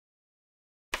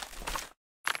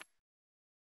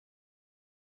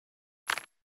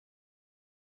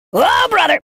Oh,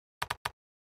 brother!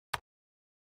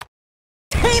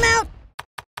 Time out!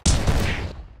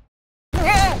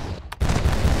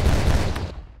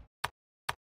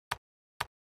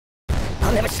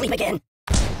 I'll never sleep again.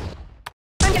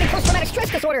 I'm getting post-traumatic stress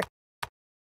disorder.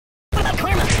 What about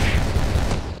karma?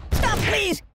 Stop,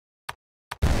 please!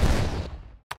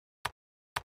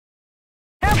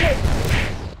 Help me!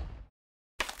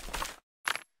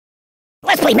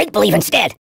 Let's play make-believe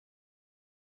instead.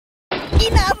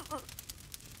 Enough!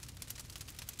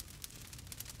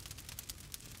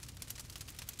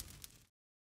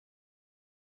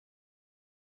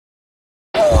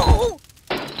 Oh!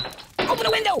 Open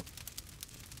a window!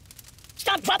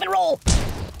 Stop, drop, and roll!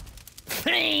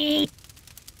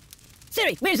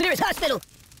 Siri, where's the nearest hospital?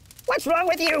 What's wrong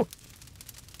with you?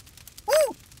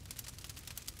 Ooh.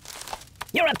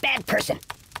 You're a bad person.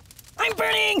 I'm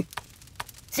burning!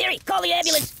 Siri, call the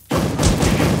ambulance!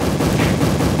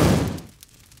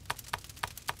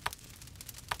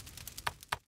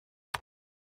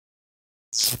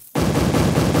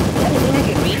 Have you seen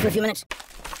I could read for a few minutes?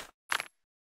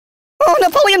 Oh,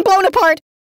 Napoleon blown apart!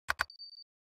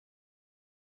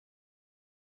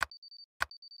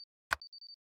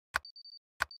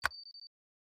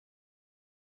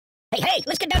 Hey,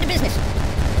 let's get down to business.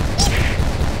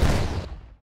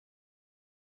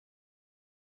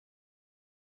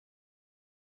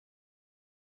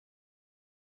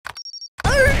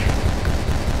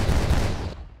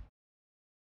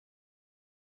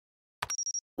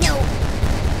 No.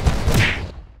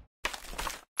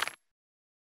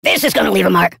 This is gonna leave a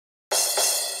mark.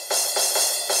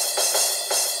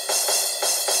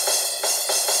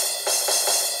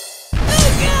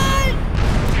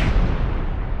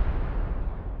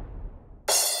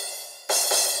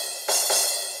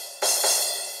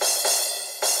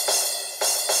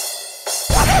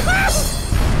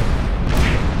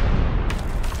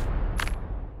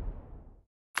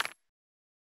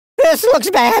 This looks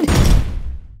bad.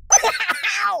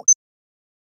 Ow!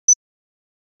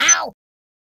 Ow! No!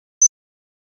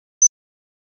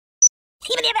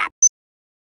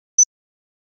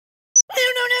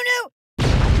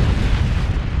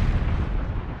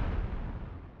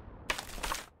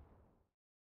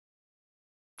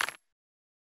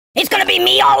 It's gonna be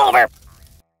me all over!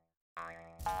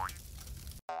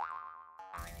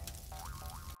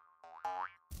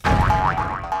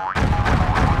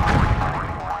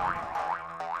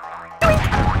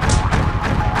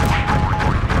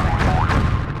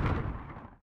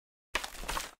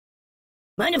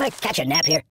 Mind if I catch a nap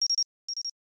here?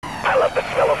 I love the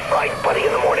smell of fried buddy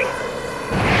in the morning.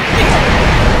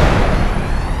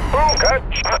 Boonka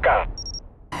chaka.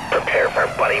 Prepare for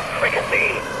buddy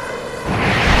fricassee.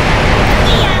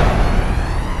 Yeah.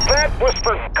 That was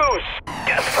for Goose.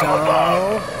 Death from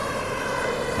above.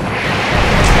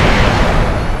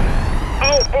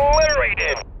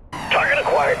 Obliterated. Target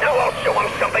acquired. Now I'll show him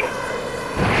something.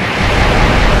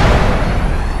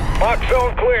 Box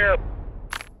zone clear.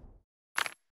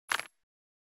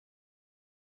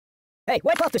 Hey,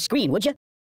 wipe off the screen, would you?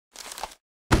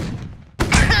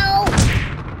 Ow!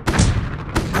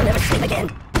 I'll never sleep again.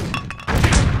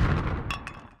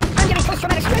 I'm getting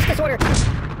post-traumatic stress disorder.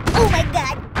 Oh my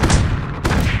god!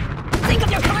 Think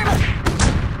of your karma!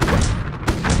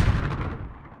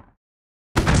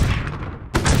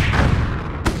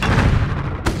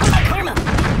 What about karma?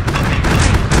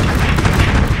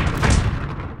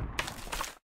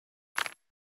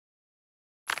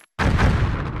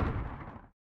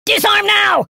 Disarm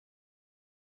now!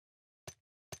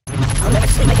 I'll never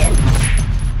sleep again.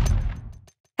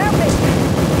 Help me!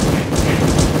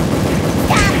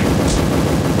 Stop!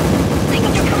 Think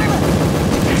of your karma!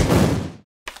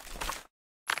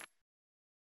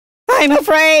 I'm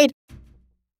afraid!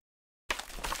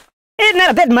 Isn't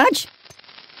that a bit much?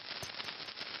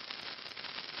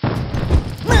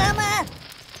 Mama!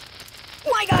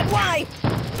 My god, why?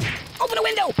 Open a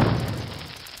window!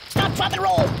 Stop, drop, and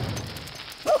roll!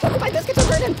 Oh, my biscuits are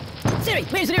burning! Siri,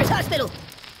 where's the nearest hospital?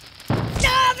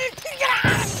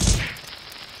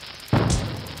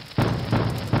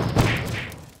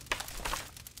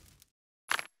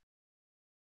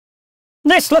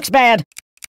 This looks bad.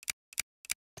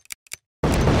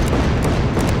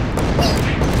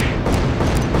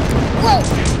 Whoa!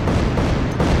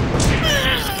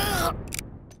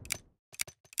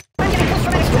 I'm getting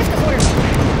post-traumatic stress disorder.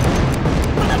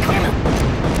 What about karma?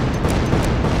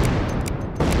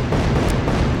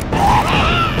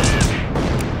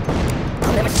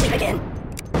 I'll never sleep again.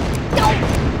 No!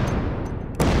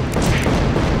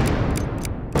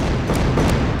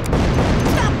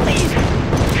 Stop, please!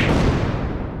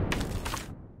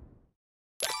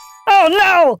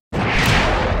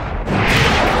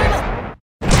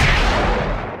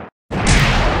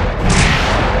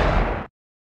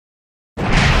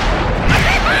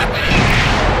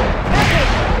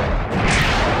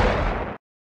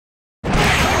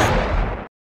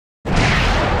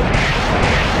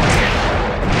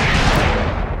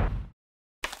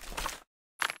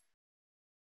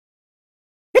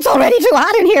 already too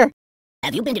hot in here.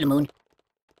 Have you been to the moon?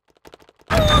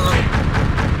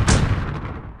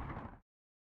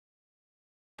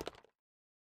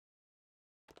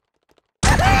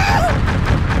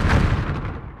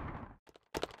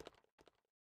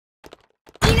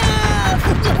 Enough!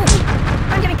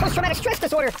 I'm getting post-traumatic stress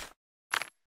disorder.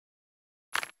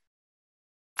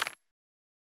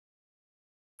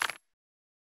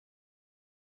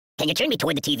 Can you turn me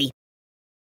toward the TV?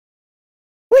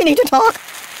 We need to talk.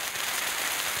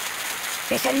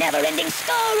 It's a never-ending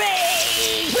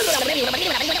story.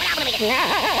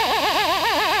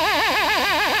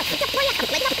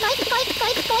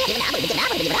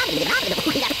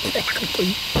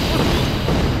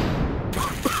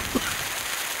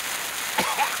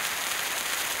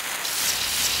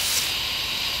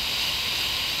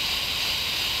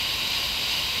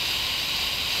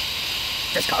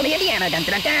 Just call me Indiana. Dun,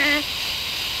 dun, dun, dun.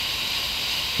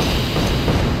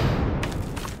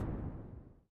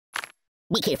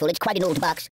 Be careful, it's quite an old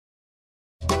box.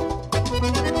 Stop,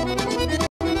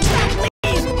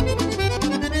 please!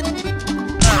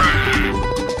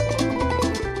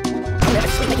 I'll never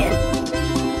sleep again.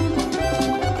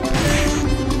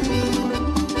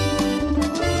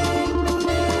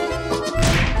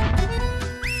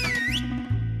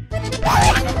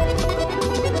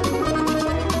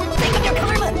 Think of your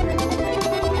karma!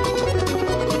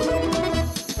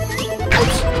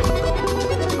 Ouch!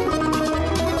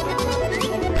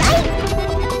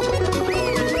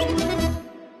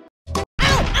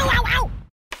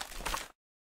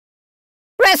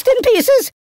 Rest in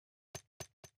pieces!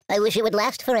 I wish it would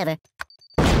last forever.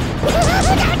 I'm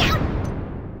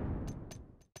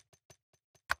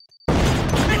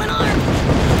unarmed!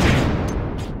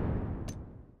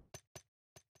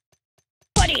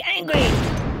 Buddy, angry!